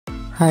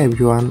Hi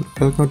everyone,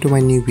 welcome to my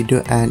new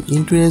video, and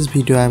in today's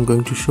video I am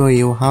going to show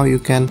you how you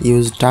can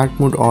use dark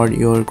mode or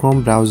your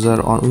Chrome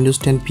browser on Windows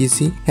 10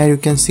 PC. Here you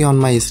can see on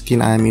my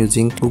screen I am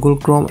using Google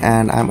Chrome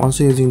and I am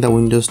also using the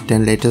Windows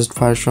 10 latest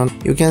version.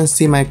 You can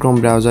see my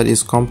Chrome browser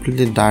is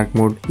completely dark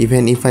mode.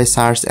 Even if I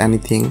search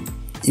anything,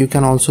 you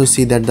can also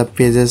see that the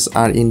pages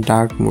are in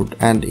dark mode,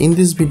 and in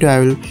this video I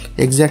will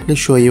exactly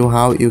show you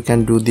how you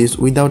can do this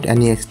without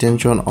any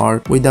extension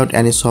or without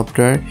any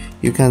software.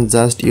 You can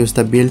just use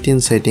the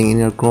built-in setting in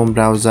your Chrome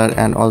browser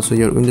and also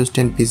your Windows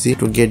 10 PC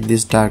to get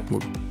this dark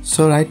mode.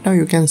 So right now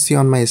you can see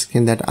on my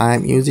screen that I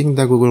am using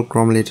the Google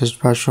Chrome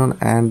latest version,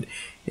 and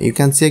you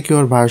can check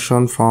your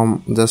version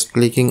from just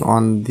clicking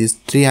on this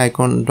three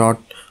icon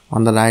dot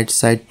on the right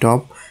side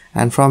top,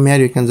 and from here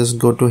you can just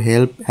go to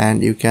help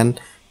and you can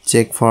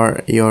check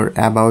for your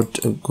about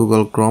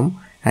Google Chrome,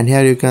 and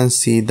here you can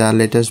see the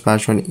latest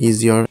version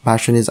is your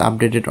version is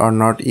updated or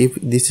not. If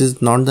this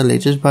is not the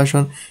latest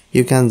version,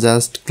 you can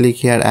just click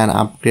here and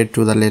upgrade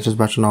to the latest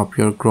version of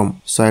your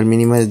Chrome. So I'll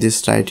minimize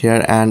this right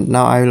here, and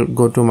now I will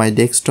go to my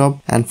desktop,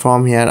 and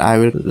from here I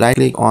will right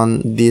click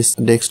on this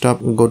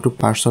desktop, go to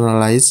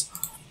personalize.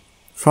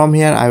 From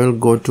here I will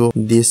go to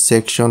this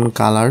section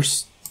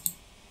colors,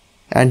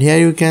 and here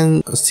you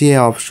can see an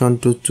option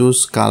to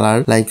choose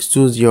color, like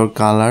choose your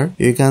color.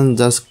 You can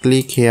just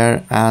click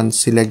here and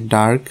select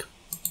dark,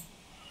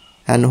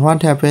 and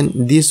what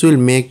happened, this will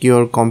make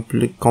your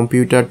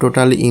computer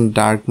totally in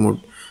dark mode.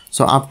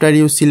 So after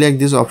you select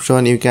this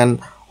option, you can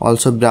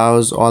also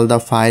browse all the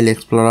file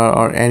explorer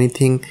or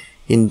anything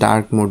in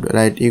dark mode,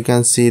 right? You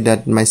can see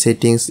that my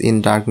settings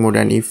in dark mode,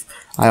 and if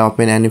I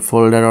open any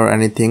folder or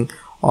anything,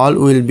 all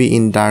will be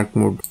in dark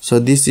mode. So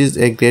this is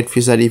a great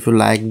feature if you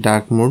like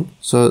dark mode.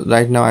 So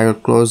right now I will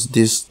close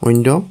this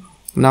window.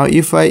 Now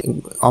if I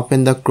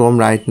open the Chrome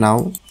right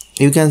now,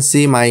 you can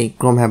see my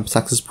Chrome have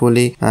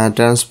successfully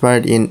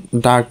transferred in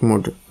dark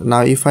mode.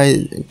 Now if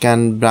I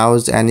can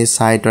browse any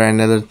site or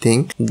another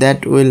thing,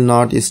 that will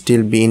not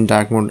still be in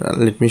dark mode.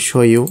 Let me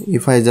show you.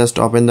 If I just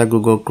open the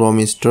Google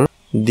Chrome store,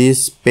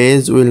 this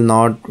page will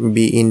not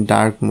be in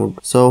dark mode.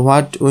 So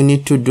what we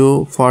need to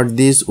do for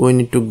this, we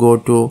need to go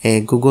to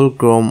a Google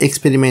Chrome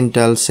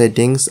experimental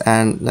settings,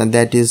 and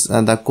that is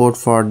the code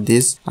for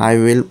this. I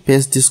will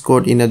paste this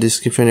code in the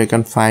description. You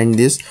can find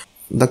this.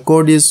 The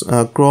code is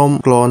chrome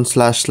clone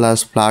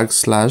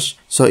 //plug/.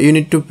 So you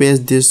need to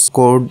paste this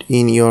code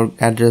in your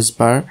address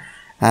bar,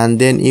 and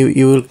then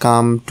you will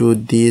come to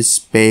this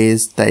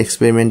page, the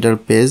experimental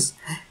page,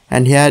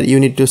 and here you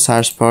need to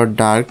search for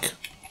dark.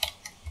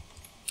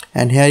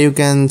 And here you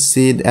can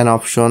see an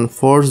option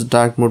force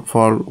dark mode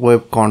for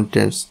web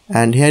contents,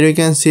 and here you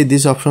can see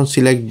this option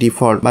select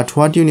default. But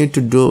what you need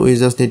to do is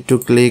just need to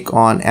click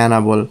on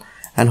enable,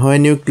 and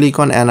when you click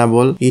on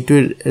enable, it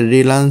will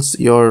relaunch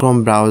your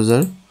Chrome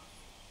browser.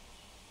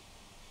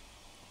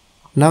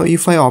 Now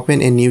if I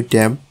open a new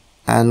tab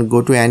and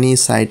go to any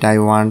site I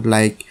want,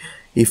 like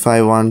if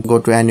I want go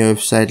to any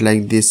website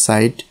like this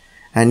site,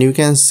 and you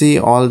can see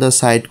all the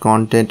site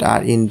content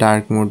are in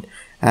dark mode.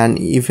 And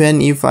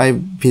even if I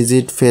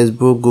visit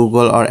Facebook,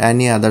 Google or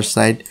any other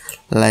site,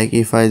 like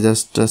if I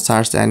just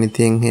search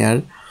anything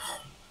here,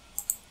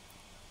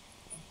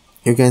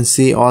 you can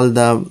see all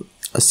the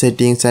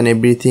settings and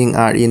everything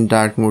are in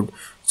dark mode.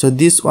 So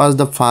this was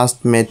the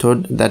first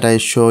method that I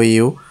show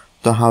you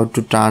to how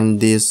to turn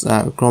this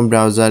Chrome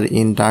browser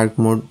in dark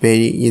mode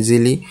very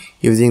easily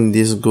using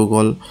this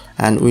Google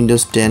and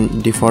Windows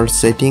 10 default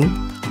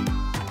setting.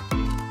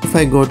 If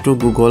I go to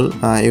Google,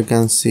 you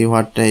can see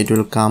what it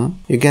will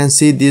come. You can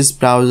see this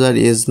browser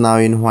is now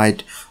in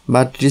white,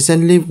 but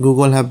recently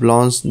Google have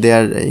launched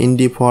their in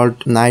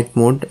default night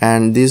mode,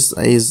 and this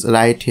is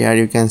right here.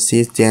 You can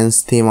see change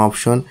theme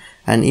option,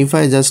 and if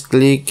I just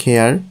click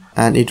here,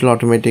 and it will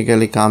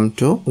automatically come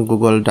to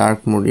Google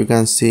dark mode. You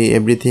can see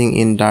everything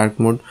in dark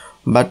mode,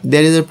 but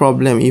there is a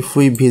problem. If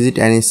we visit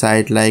any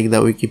site like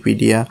the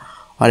Wikipedia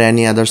or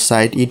any other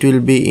site, it will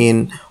be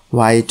in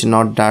white,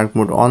 not dark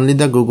mode. Only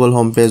the Google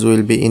homepage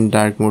will be in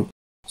dark mode.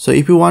 So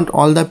if you want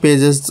all the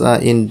pages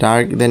in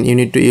dark, then you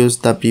need to use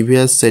the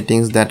previous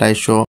settings that I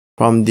show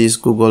from this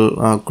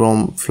Google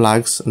Chrome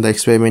flags, the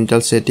experimental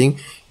setting.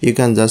 You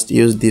can just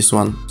use this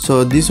one.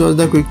 So this was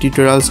the quick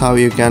tutorials how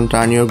you can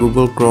turn your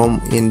Google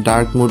Chrome in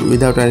dark mode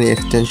without any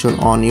extension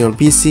on your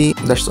PC.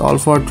 That's all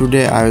for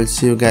today. I will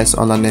see you guys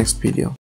on the next video.